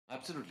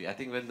Absolutely. I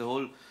think when the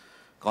whole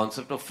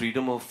concept of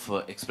freedom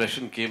of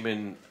expression came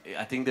in,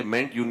 I think they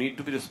meant you need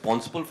to be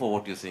responsible for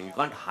what you're saying. You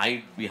can't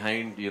hide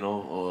behind,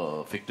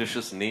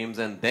 fictitious names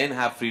and then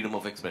have freedom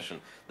of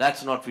expression.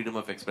 That's not freedom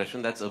of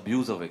expression. That's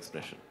abuse of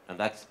expression, and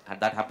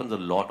that happens a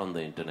lot on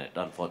the internet,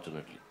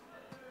 unfortunately.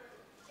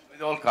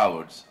 With all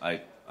cowards,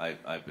 I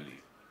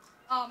believe.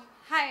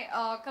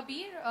 Hi,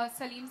 Kabir,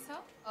 Salim sir,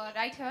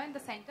 right here in the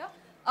center.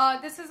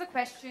 This is a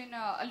question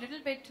a little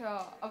bit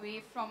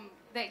away from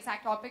the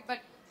exact topic,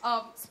 but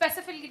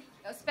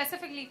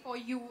specifically for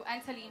you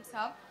and Salim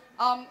sir.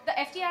 The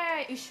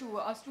FTII issue,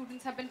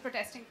 students have been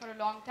protesting for a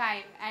long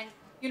time, and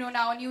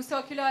now a new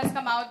circular has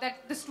come out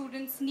that the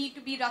students need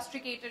to be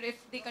rusticated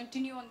if they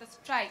continue on the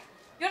strike.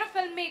 You're a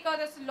filmmaker,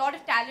 there's a lot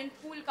of talent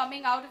pool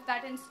coming out of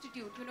that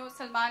institute.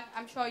 Salman,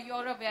 I'm sure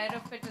you're aware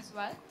of it as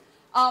well.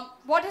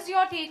 What is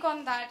your take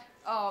on that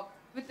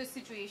with the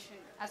situation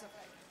as of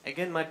right?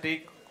 Again, my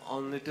take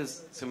on it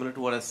is similar to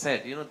what I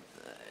said.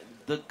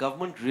 The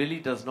government really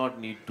does not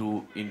need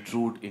to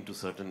intrude into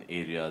certain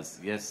areas.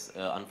 Yes,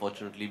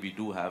 unfortunately, we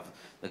do have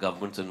the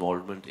government's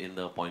involvement in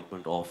the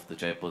appointment of the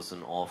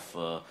chairperson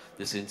of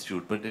this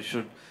institute. But they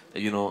should,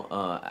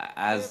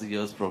 as the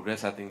years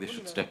progress, I think they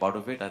should step out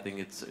of it. I think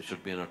it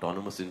should be an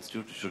autonomous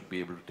institute. It should be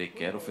able to take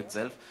care of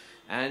itself.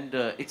 And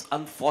it's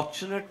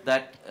unfortunate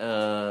that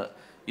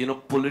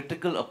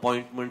political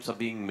appointments are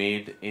being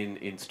made in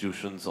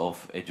institutions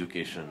of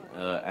education.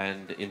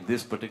 And in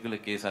this particular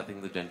case, I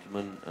think the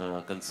gentleman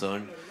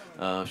concerned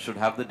should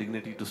have the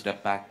dignity to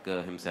step back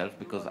himself,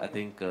 because I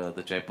think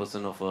the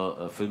chairperson of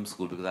a film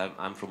school, because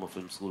I'm from a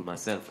film school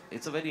myself,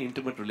 it's a very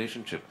intimate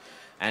relationship.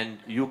 And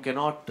you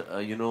cannot,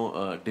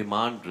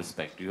 demand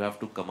respect. You have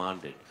to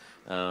command it.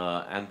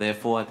 And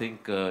therefore, I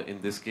think in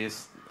this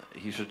case,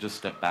 he should just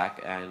step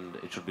back and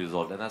it should be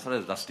resolved. And as far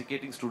as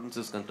rusticating students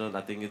is concerned, I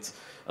think it's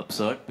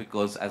absurd,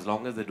 because as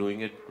long as they're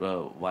doing it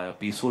via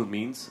peaceful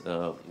means,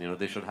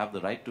 they should have the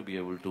right to be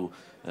able to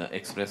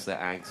express their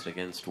angst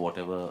against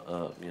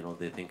whatever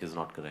they think is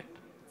not correct.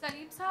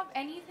 Salim Saab,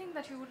 anything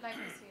that you would like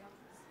to say on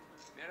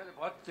this? मेरा तो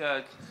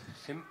बहुत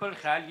simple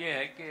ख्याल ये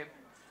है कि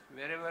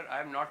wherever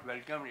I am not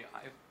welcome,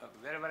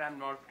 wherever I am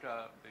not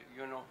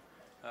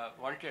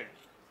wanted,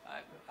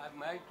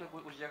 मैं तो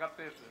उस जगह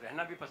पे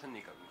रहना भी पसंद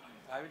नहीं करूँगा.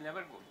 I will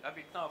never go. अब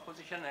इतना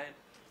opposition है,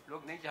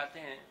 लोग नहीं चाहते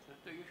हैं,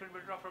 so you should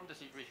withdraw from the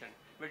situation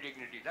with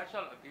dignity. That's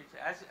all. It's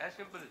as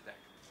simple as that.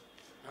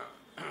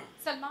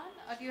 Salman,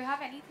 do you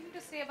have anything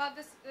to say about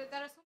this? There are so